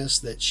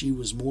suggest that she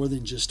was more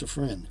than just a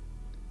friend.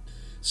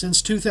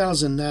 Since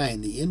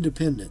 2009, The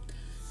Independent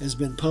has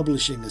been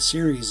publishing a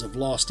series of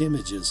lost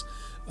images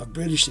of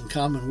British and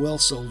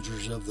Commonwealth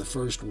soldiers of the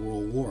First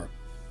World War.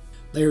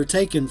 They are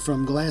taken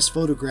from glass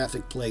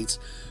photographic plates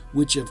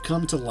which have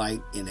come to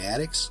light in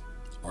attics,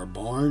 or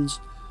barns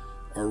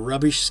or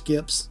rubbish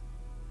skips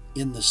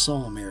in the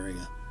Somme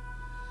area.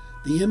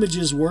 The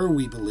images were,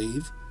 we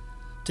believe,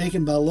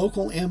 taken by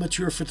local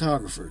amateur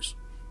photographers.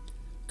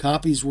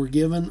 Copies were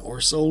given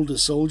or sold to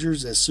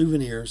soldiers as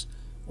souvenirs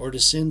or to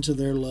send to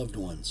their loved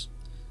ones.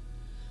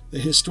 The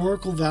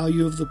historical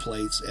value of the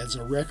plates as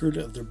a record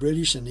of the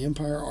British and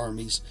Empire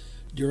armies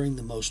during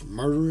the most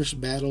murderous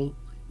battle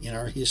in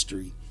our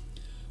history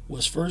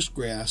was first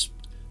grasped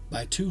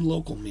by two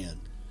local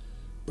men,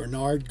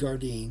 Bernard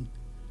Gardin,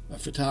 a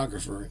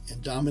photographer,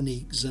 and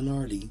Dominique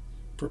Zanardi,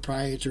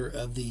 proprietor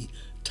of the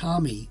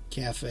Tommy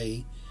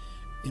Cafe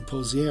in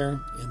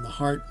Pozières in the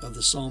heart of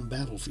the Somme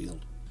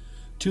battlefield.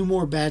 Two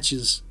more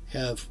batches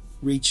have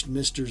reached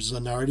Mr.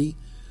 Zanardi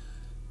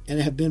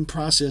and have been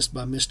processed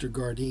by Mr.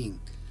 Gardin.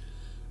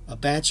 A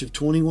batch of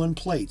 21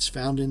 plates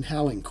found in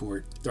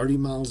Halincourt, 30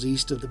 miles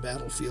east of the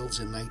battlefields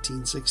in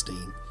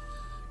 1916,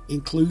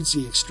 includes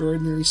the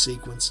extraordinary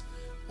sequence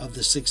of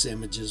the 6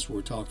 images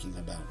we're talking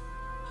about.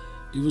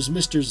 It was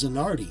Mr.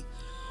 Zanardi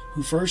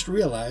who first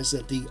realized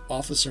that the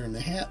officer in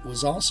the hat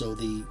was also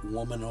the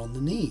woman on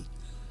the knee.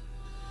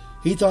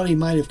 He thought he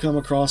might have come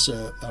across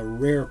a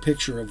rare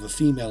picture of a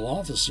female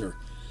officer,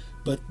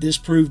 but this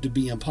proved to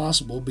be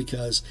impossible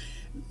because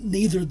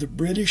neither the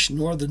British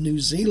nor the New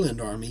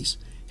Zealand armies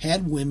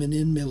had women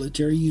in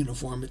military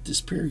uniform at this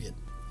period.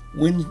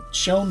 When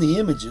shown the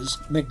images,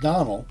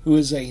 MacDonald, who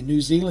is a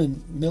New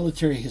Zealand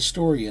military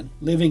historian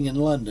living in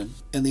London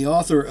and the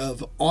author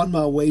of On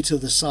My Way to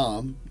the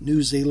Somme,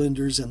 New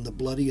Zealanders and the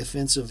Bloody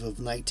Offensive of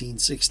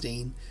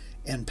 1916,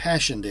 and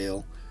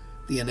Passchendaele,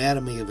 The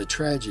Anatomy of a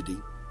Tragedy,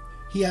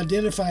 he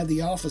identified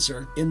the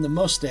officer in the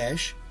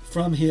mustache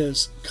from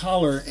his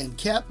collar and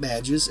cap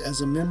badges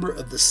as a member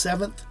of the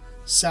 7th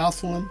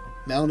Southland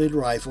Mounted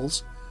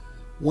Rifles,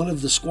 one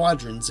of the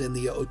squadrons in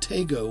the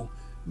Otago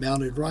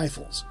Mounted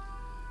Rifles.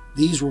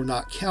 These were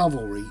not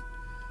cavalry,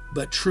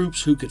 but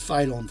troops who could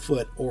fight on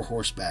foot or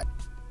horseback.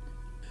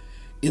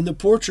 In the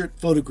portrait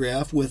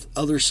photograph with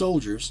other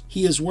soldiers,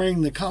 he is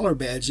wearing the collar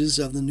badges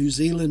of the New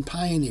Zealand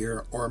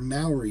Pioneer or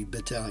Maori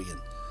Battalion,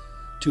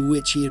 to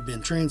which he had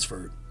been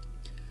transferred.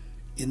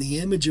 In the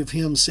image of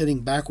him sitting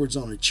backwards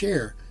on a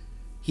chair,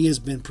 he has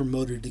been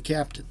promoted to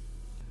captain.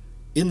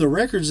 In the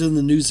records of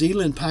the New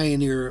Zealand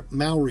Pioneer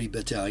Maori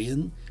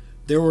Battalion,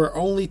 there were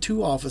only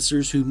 2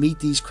 officers who meet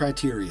these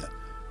criteria.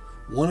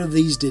 One of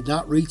these did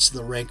not reach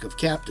the rank of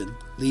captain,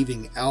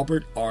 leaving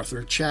Albert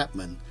Arthur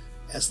Chapman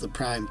as the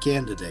prime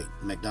candidate,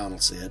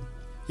 MacDonald said.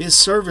 His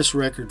service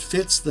record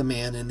fits the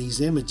man in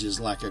these images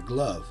like a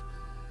glove.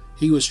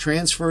 He was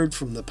transferred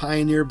from the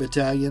Pioneer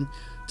Battalion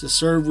to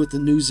serve with the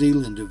New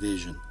Zealand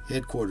Division,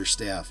 headquarters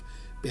staff,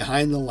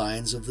 behind the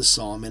lines of the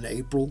Somme in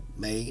April,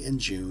 May, and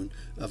June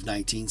of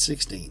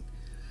 1916.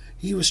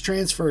 He was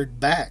transferred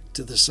back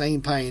to the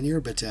same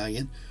Pioneer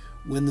Battalion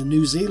when the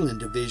New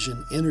Zealand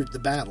Division entered the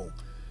battle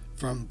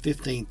from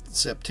 15th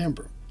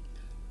September.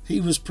 He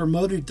was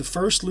promoted to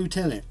first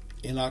lieutenant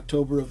in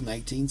October of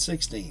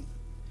 1916.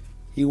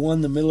 He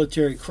won the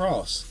Military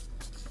Cross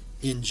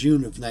in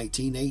June of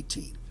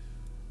 1918.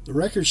 The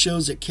record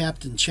shows that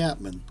Captain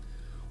Chapman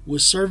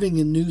was serving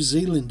in New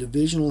Zealand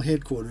Divisional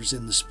Headquarters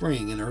in the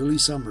spring and early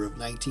summer of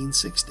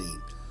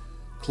 1916,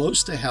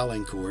 close to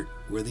Halincourt,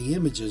 where the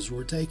images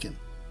were taken.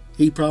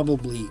 He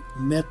probably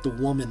met the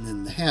woman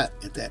in the hat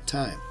at that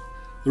time.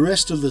 The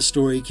rest of the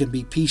story can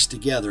be pieced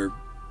together,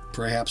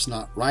 perhaps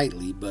not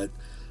rightly, but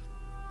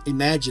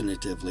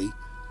imaginatively,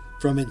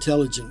 from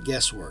intelligent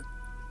guesswork.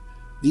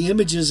 The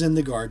images in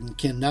the garden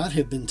cannot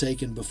have been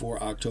taken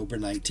before October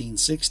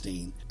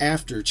 1916,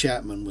 after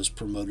Chapman was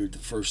promoted to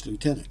first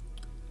lieutenant.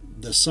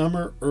 The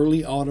summer,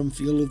 early autumn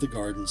feel of the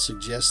garden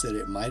suggests that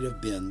it might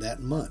have been that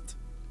month.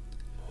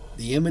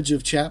 The image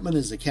of Chapman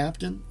as a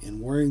captain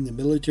and wearing the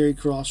Military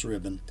Cross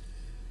ribbon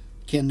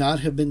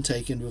cannot have been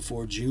taken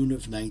before June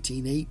of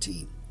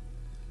 1918.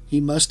 He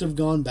must have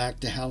gone back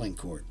to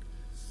Halincourt,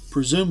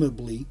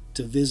 presumably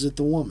to visit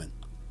the woman.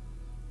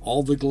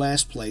 All the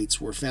glass plates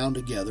were found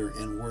together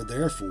and were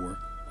therefore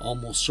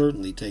almost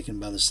certainly taken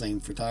by the same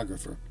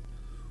photographer.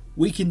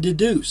 We can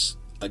deduce,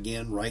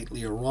 again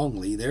rightly or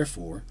wrongly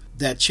therefore,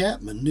 that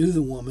Chapman knew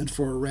the woman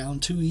for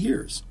around 2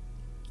 years.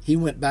 He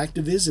went back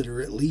to visit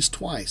her at least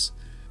twice,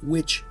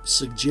 which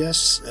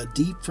suggests a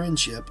deep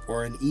friendship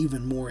or an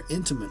even more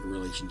intimate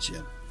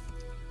relationship.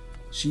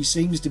 She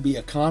seems to be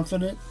a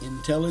confident,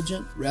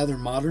 intelligent, rather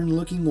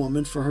modern-looking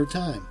woman for her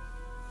time.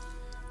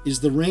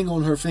 Is the ring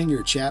on her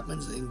finger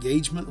Chapman's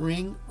engagement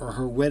ring or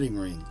her wedding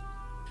ring?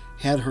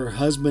 Had her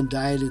husband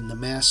died in the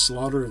mass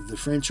slaughter of the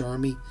French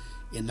army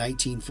in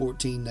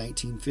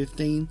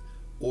 1914-1915,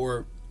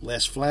 or,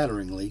 less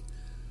flatteringly,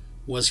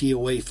 was he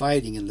away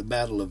fighting in the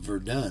Battle of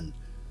Verdun,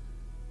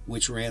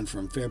 which ran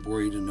from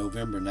February to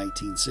November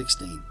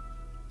 1916?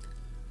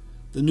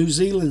 The New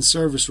Zealand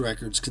service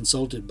records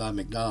consulted by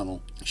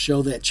MacDonald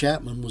show that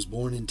Chapman was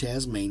born in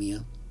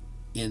Tasmania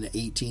in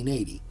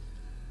 1880.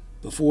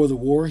 Before the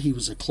war, he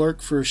was a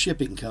clerk for a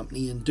shipping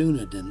company in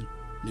Dunedin,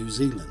 New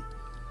Zealand.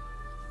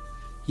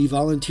 He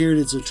volunteered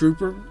as a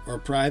trooper or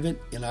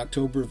private in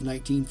October of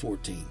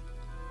 1914.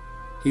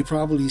 He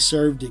probably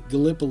served at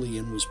Gallipoli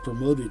and was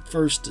promoted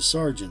first to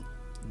sergeant,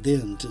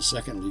 then to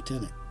second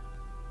lieutenant.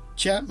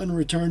 Chapman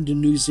returned to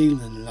New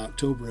Zealand in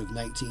October of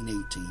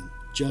 1918,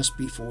 just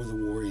before the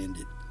war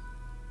ended.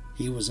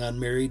 He was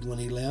unmarried when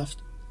he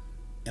left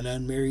and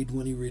unmarried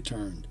when he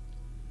returned.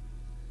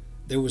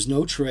 There was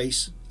no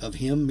trace of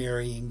him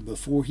marrying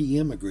before he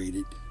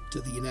immigrated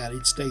to the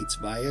United States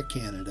via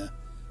Canada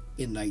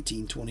in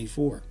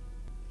 1924.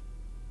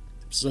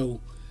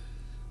 So,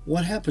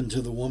 what happened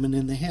to the woman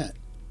in the hat?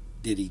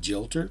 Did he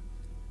jilt her?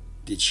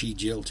 Did she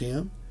jilt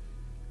him?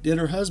 Did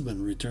her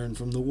husband return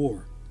from the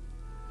war?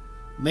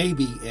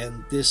 Maybe,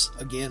 and this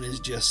again is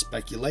just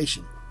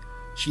speculation,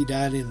 she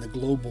died in the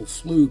global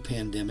flu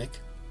pandemic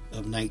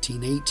of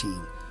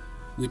 1918,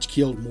 which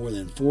killed more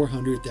than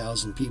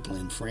 400,000 people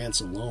in France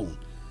alone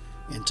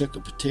and took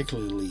a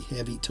particularly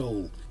heavy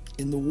toll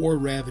in the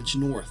war-ravaged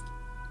north.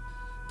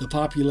 The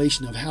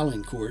population of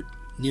Halincourt,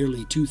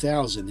 nearly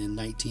 2,000 in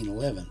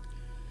 1911,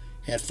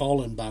 had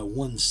fallen by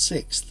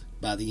 1/6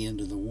 by the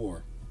end of the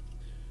war.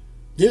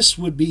 This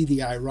would be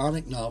the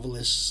ironic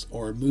novelist's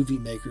or movie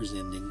maker's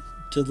ending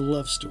to the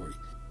love story.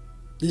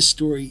 This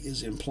story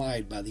is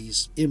implied by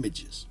these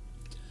images.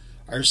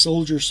 Our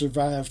soldier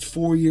survived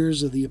 4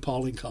 years of the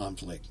appalling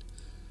conflict.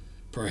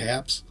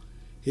 Perhaps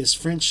his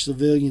French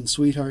civilian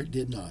sweetheart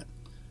did not.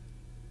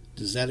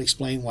 Does that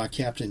explain why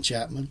Captain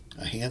Chapman,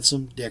 a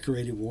handsome,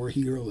 decorated war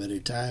hero at a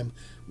time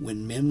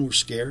when men were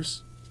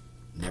scarce,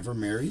 never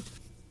married?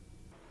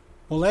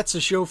 Well, that's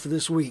the show for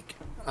this week.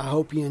 I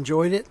hope you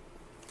enjoyed it.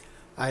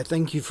 I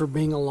thank you for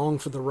being along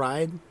for the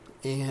ride,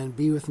 and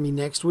be with me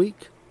next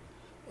week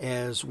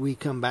as we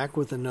come back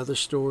with another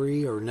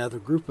story or another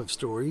group of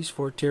stories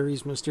for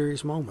Terry's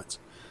Mysterious Moments.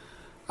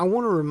 I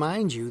want to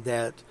remind you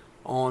that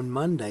on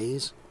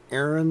Mondays,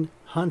 Aaron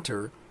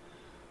Hunter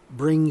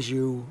brings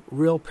you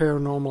Real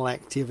Paranormal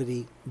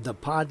Activity, the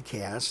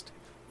podcast,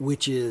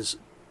 which is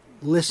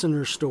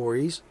listener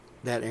stories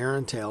that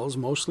Aaron tells,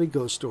 mostly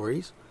ghost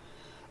stories.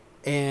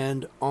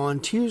 And on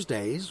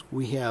Tuesdays,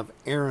 we have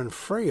Aaron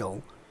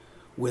Frail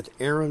with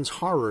Aaron's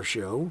Horror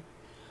Show,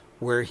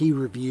 where he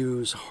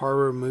reviews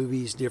horror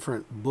movies,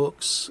 different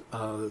books,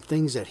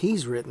 things that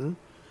he's written.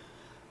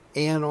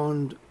 And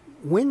on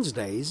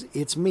Wednesdays,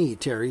 it's me,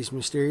 Terry's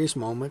Mysterious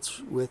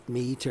Moments, with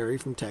me, Terry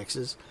from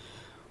Texas,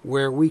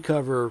 where we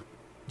cover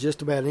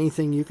just about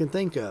anything you can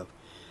think of.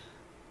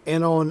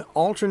 And on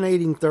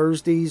alternating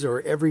Thursdays,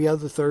 or every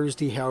other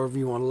Thursday, however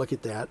you want to look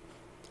at that,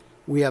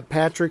 we have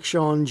Patrick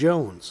Sean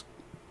Jones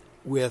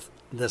with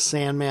The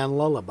Sandman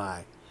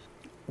Lullaby.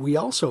 We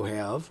also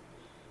have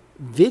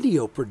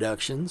video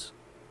productions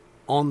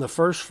on the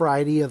first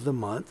Friday of the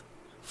month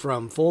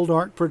from Full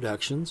Dark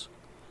Productions,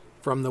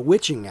 from The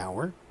Witching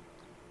Hour,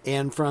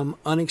 and from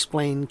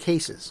Unexplained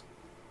Cases.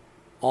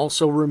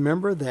 Also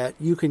remember that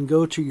you can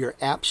go to your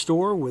app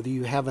store, whether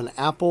you have an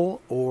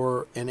Apple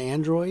or an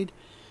Android.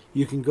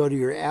 You can go to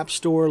your app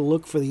store,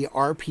 look for the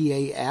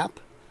RPA app.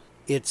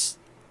 It's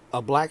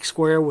a black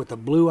square with a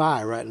blue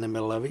eye right in the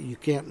middle of it. You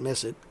can't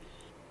miss it.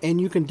 And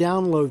you can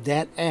download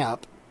that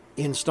app,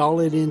 install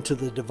it into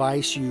the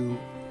device you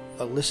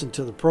listen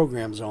to the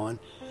programs on,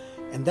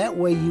 and that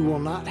way you will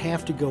not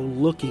have to go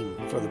looking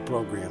for the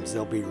programs.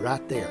 They'll be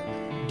right there.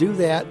 Do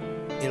that.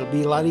 It'll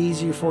be a lot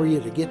easier for you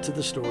to get to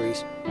the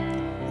stories.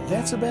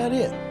 That's about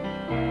it.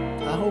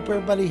 I hope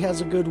everybody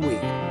has a good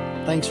week.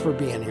 Thanks for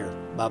being here.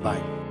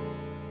 Bye-bye.